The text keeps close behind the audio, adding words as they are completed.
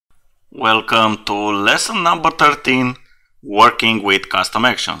Welcome to lesson number 13, Working with Custom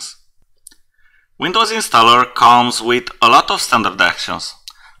Actions. Windows Installer comes with a lot of standard actions.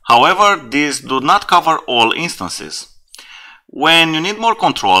 However, these do not cover all instances. When you need more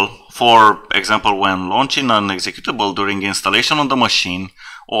control, for example when launching an executable during installation on the machine,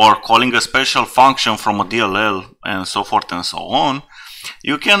 or calling a special function from a DLL, and so forth and so on,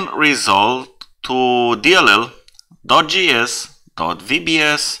 you can resort to DLL.js,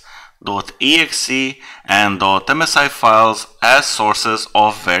 .vbs, .exe and .msi files as sources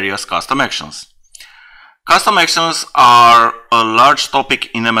of various custom actions. Custom actions are a large topic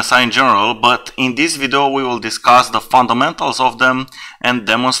in MSI in general, but in this video we will discuss the fundamentals of them and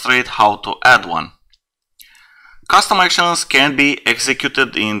demonstrate how to add one. Custom actions can be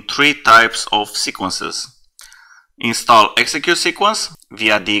executed in three types of sequences: install execute sequence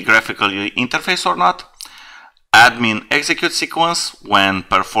via the graphical interface or not, admin execute sequence when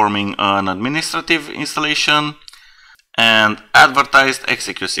performing an administrative installation, and advertised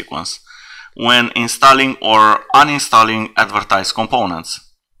execute sequence when installing or uninstalling advertised components.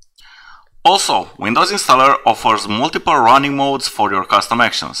 Also, Windows Installer offers multiple running modes for your custom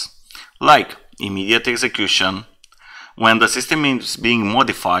actions, like immediate execution, when the system is being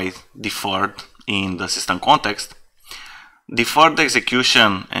modified, deferred in the system context, deferred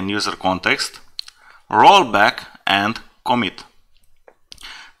execution and user context, rollback and commit.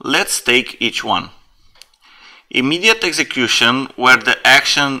 Let's take each one. Immediate execution, where the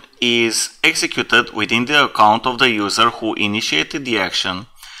action is executed within the account of the user who initiated the action.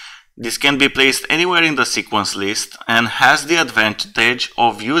 This can be placed anywhere in the sequence list and has the advantage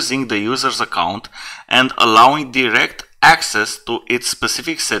of using the user's account and allowing direct access to its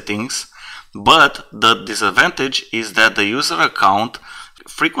specific settings, but the disadvantage is that the user account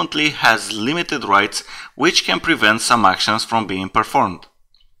frequently has limited rights, which can prevent some actions from being performed.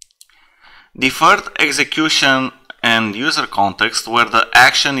 Deferred execution and user context, where the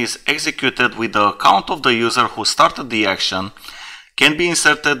action is executed with the account of the user who started the action, can be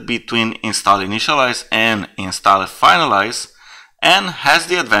inserted between install initialize and install finalize, and has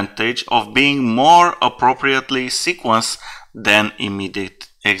the advantage of being more appropriately sequenced than immediate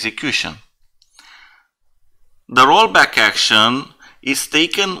execution. The rollback action is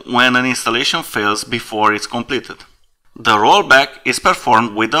taken when an installation fails before it's completed. The rollback is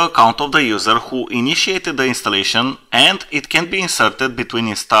performed with the account of the user who initiated the installation, and it can be inserted between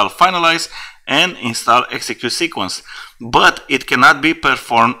install finalize and install execute sequence, but it cannot be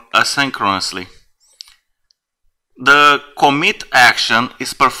performed asynchronously. The commit action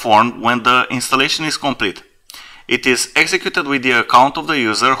is performed when the installation is complete. It is executed with the account of the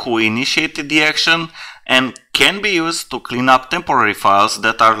user who initiated the action and can be used to clean up temporary files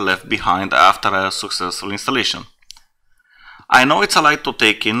that are left behind after a successful installation. I know it's a lot to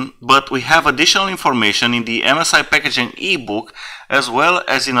take in, but we have additional information in the MSI Packaging ebook as well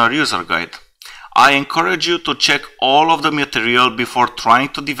as in our user guide. I encourage you to check all of the material before trying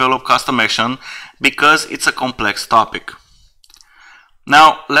to develop custom action because it's a complex topic.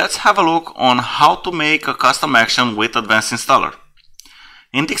 Now let's have a look on how to make a custom action with Advanced Installer.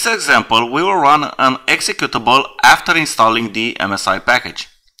 In this example, we will run an executable after installing the MSI package.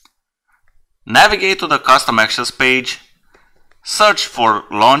 Navigate to the Custom Actions page, search for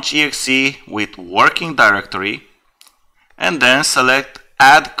launch.exe with working directory, and then select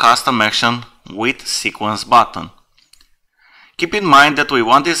Add Custom Action with Sequence button. Keep in mind that we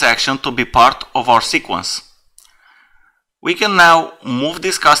want this action to be part of our sequence. We can now move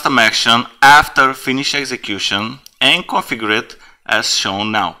this custom action after finish execution and configure it as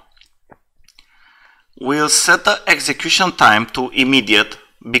shown now. We'll set the execution time to immediate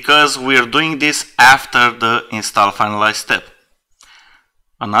because we're doing this after the install finalize step.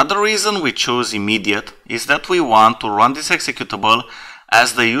 Another reason we choose immediate is that we want to run this executable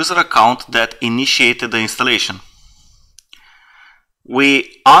as the user account that initiated the installation.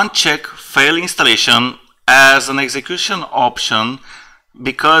 We uncheck fail installation as an execution option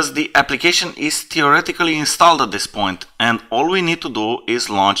because the application is theoretically installed at this point and all we need to do is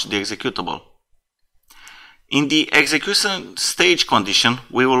launch the executable. In the execution stage condition,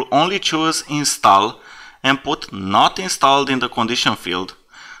 we will only choose install and put not installed in the condition field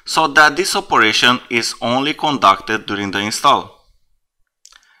so that this operation is only conducted during the install.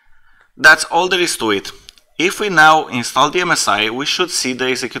 That's all there is to it. If we now install the MSI, we should see the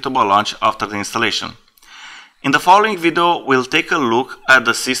executable launch after the installation. In the following video, we'll take a look at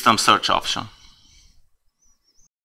the system search option.